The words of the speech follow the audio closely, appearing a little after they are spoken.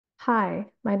Hi,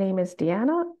 my name is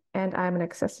Deanna, and I'm an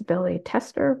accessibility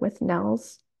tester with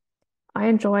NNELS. I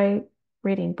enjoy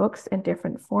reading books in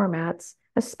different formats,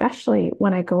 especially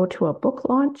when I go to a book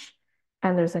launch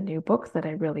and there's a new book that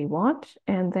I really want,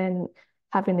 and then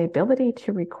having the ability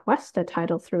to request a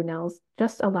title through NNELS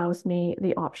just allows me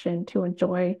the option to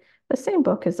enjoy the same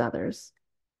book as others.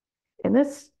 In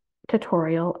this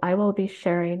tutorial, I will be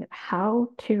sharing how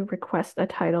to request a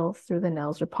title through the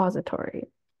NNELS repository.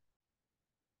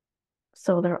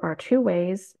 So there are two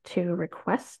ways to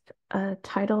request a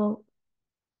title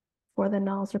for the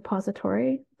NNELS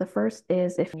repository. The first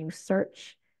is if you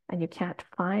search and you can't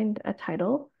find a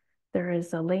title, there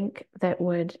is a link that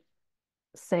would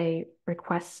say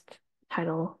request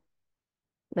title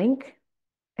link,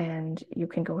 and you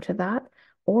can go to that.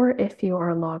 Or if you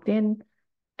are logged in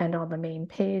and on the main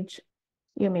page,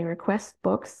 you may request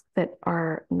books that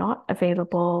are not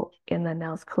available in the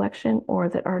NNELS collection or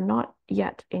that are not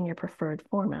yet in your preferred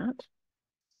format.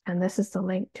 And this is the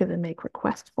link to the Make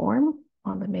Request form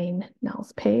on the main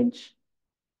NNELS page.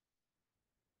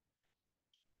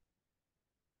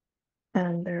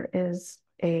 And there is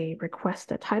a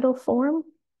Request a Title form.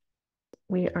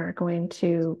 We are going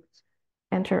to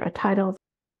enter a title.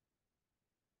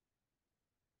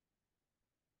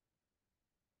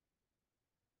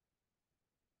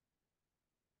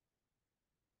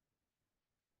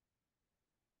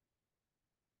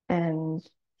 And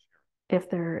if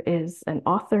there is an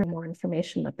author, more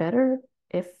information, the better.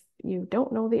 If you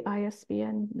don't know the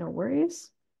ISBN, no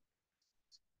worries.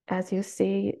 As you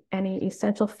see, any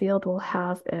essential field will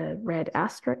have a red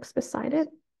asterisk beside it.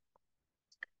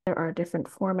 There are different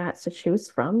formats to choose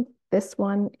from. This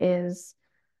one is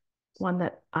one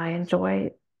that I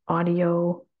enjoy,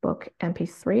 audio book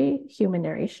MP3, human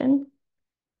narration.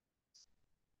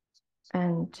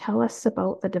 And tell us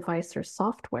about the device or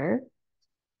software.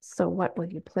 So what will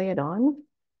you play it on?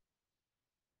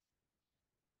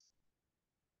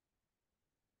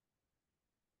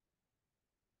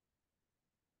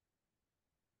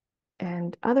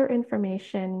 And other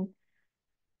information,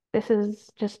 this is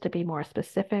just to be more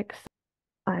specific.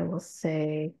 I will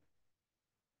say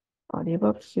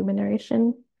audiobook, human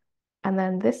narration. And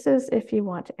then this is if you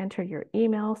want to enter your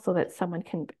email so that someone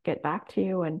can get back to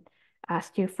you and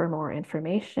ask you for more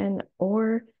information,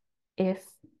 or if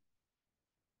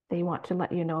they want to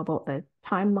let you know about the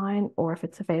timeline or if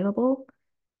it's available.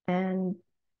 And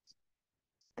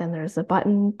then there's a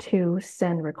button to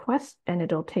send request, and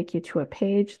it'll take you to a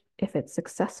page if it's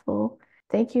successful.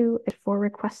 Thank you for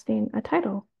requesting a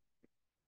title.